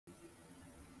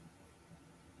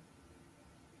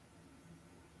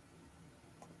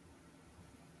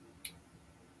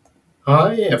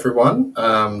Hi everyone,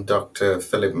 I'm Dr.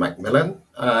 Philip Macmillan.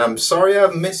 I'm sorry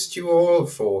I've missed you all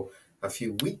for a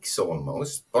few weeks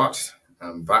almost, but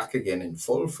I'm back again in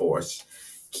full force,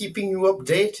 keeping you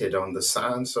updated on the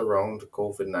science around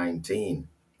COVID 19,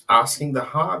 asking the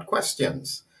hard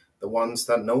questions, the ones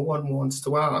that no one wants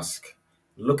to ask,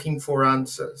 looking for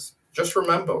answers. Just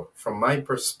remember, from my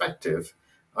perspective,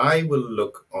 I will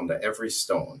look under every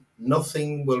stone.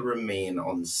 Nothing will remain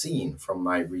unseen from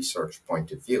my research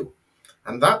point of view.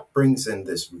 And that brings in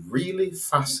this really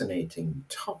fascinating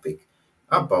topic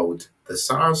about the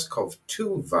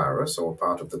SARS-CoV2 virus, or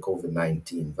part of the COVID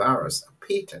 19 virus, a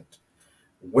patent.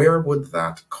 Where would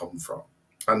that come from?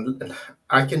 And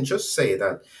I can just say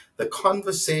that the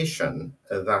conversation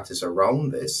that is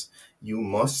around this, you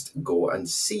must go and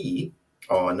see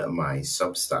on my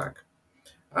Substack.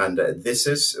 And this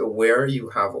is where you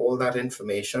have all that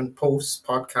information, posts,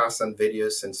 podcasts, and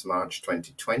videos since March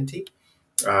 2020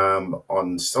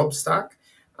 on Substack.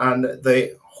 And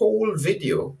the whole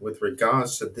video with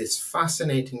regards to this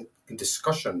fascinating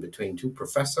discussion between two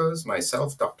professors,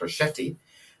 myself, Dr. Chetty,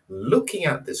 looking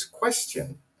at this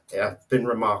question has been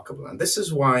remarkable. And this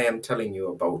is why I'm telling you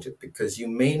about it, because you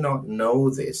may not know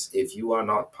this if you are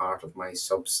not part of my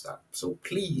Substack. So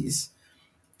please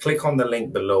click on the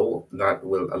link below that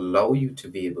will allow you to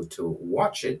be able to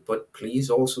watch it, but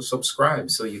please also subscribe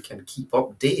so you can keep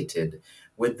updated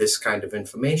with this kind of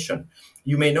information.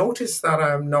 You may notice that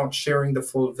I'm not sharing the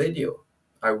full video.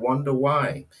 I wonder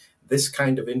why. This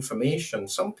kind of information,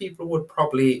 some people would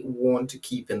probably want to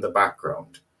keep in the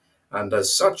background. And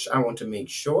as such, I want to make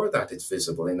sure that it's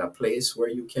visible in a place where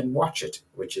you can watch it,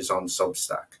 which is on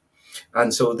Substack.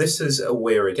 And so this is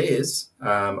where it is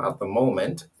at the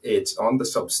moment. It's on the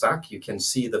Substack. You can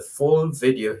see the full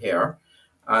video here.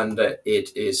 And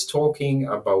it is talking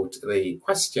about the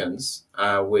questions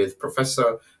with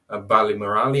Professor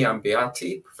Balamurali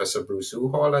Ambati, Professor Bruce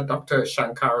Uhal, and Dr.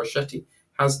 Shankara Shetty.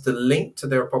 Has the link to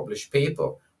their published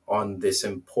paper on this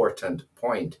important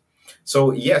point.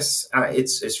 So yes,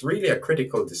 it's really a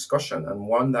critical discussion and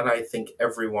one that I think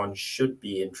everyone should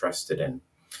be interested in.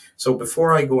 So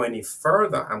before I go any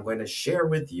further, I'm going to share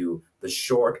with you the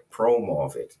short promo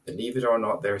of it. Believe it or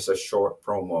not, there's a short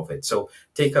promo of it. So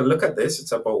take a look at this.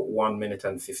 It's about 1 minute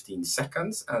and 15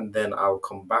 seconds, and then I'll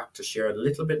come back to share a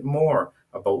little bit more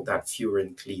about that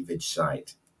furin cleavage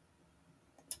site.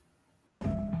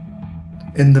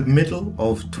 In the middle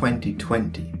of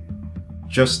 2020,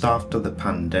 just after the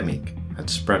pandemic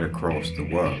had spread across the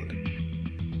world,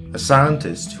 a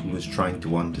scientist who was trying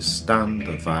to understand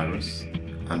the virus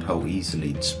and how easily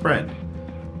it spread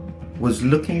was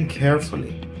looking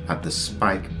carefully at the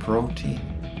spike protein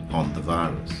on the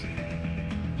virus.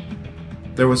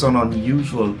 There was an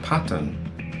unusual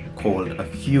pattern called a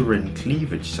furin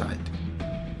cleavage site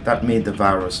that made the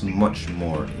virus much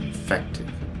more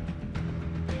infective.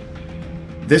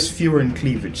 This furin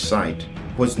cleavage site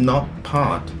was not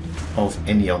part of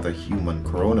any other human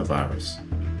coronavirus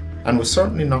and was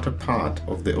certainly not a part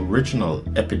of the original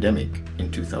epidemic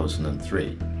in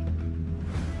 2003.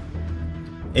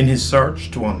 In his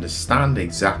search to understand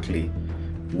exactly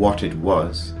what it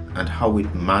was and how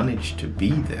it managed to be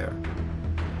there,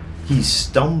 he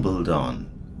stumbled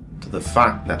on to the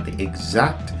fact that the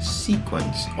exact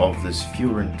sequence of this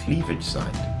furin cleavage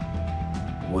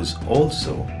site was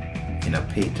also in a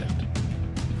patent.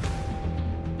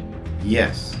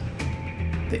 Yes,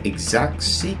 the exact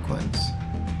sequence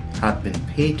had been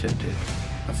patented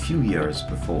a few years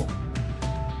before.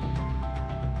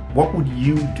 What would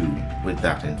you do with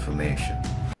that information?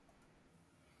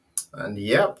 And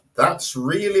yep, that's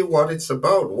really what it's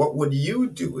about. What would you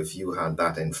do if you had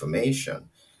that information?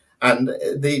 And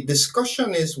the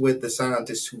discussion is with the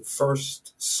scientist who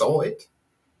first saw it,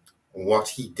 what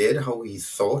he did, how he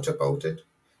thought about it,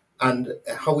 and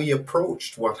how he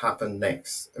approached what happened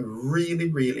next.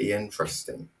 Really, really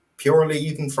interesting. Purely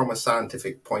even from a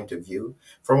scientific point of view,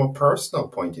 from a personal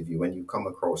point of view, when you come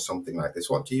across something like this,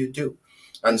 what do you do?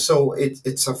 And so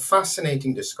it's a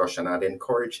fascinating discussion. I'd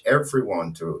encourage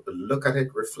everyone to look at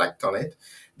it, reflect on it.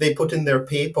 They put in their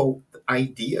paper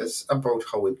ideas about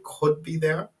how it could be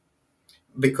there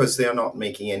because they are not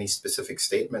making any specific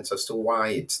statements as to why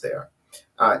it's there.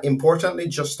 Importantly,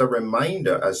 just a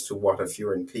reminder as to what a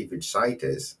furin cleavage site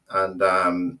is. And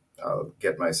I'll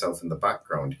get myself in the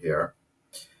background here.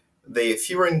 The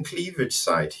furin cleavage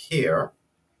site here,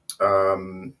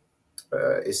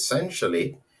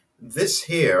 essentially, this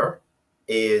here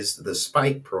is the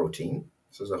spike protein.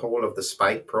 So the whole of the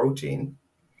spike protein.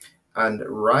 And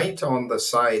right on the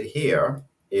side here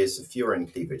is the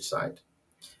furin cleavage site.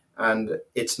 And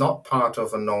it's not part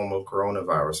of a normal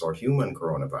coronavirus or human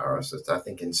coronavirus. It's, I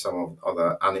think, in some of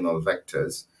other animal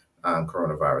vectors,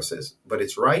 coronaviruses, but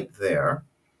it's right there.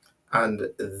 And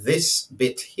this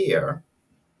bit here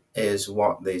is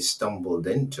what they stumbled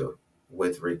into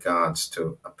with regards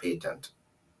to a patent.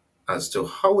 As to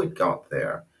how it got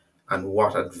there and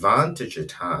what advantage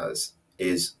it has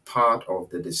is part of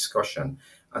the discussion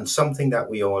and something that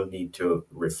we all need to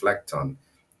reflect on.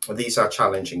 These are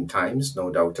challenging times, no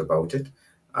doubt about it.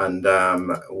 And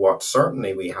what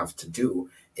certainly we have to do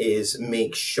is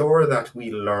make sure that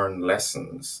we learn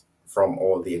lessons from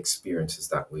all the experiences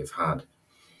that we've had.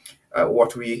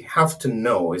 What we have to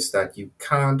know is that you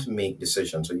can't make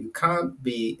decisions or you can't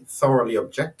be thoroughly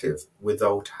objective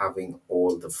without having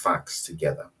all the facts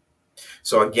together.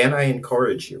 So again, I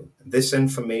encourage you, this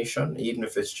information, even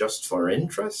if it's just for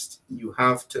interest, you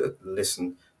have to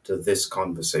listen to this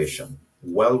conversation.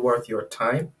 Well worth your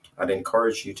time. I'd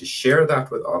encourage you to share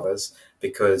that with others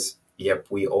because, yep,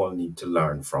 we all need to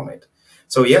learn from it.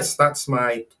 So yes, that's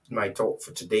my talk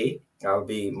for today. I'll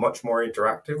be much more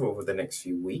interactive over the next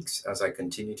few weeks as I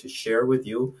continue to share with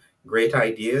you great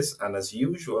ideas. And as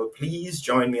usual, please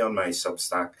join me on my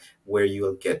Substack where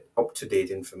you'll get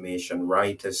up-to-date information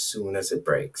right as soon as it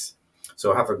breaks.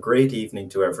 So have a great evening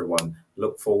to everyone.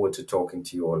 Look forward to talking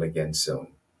to you all again soon.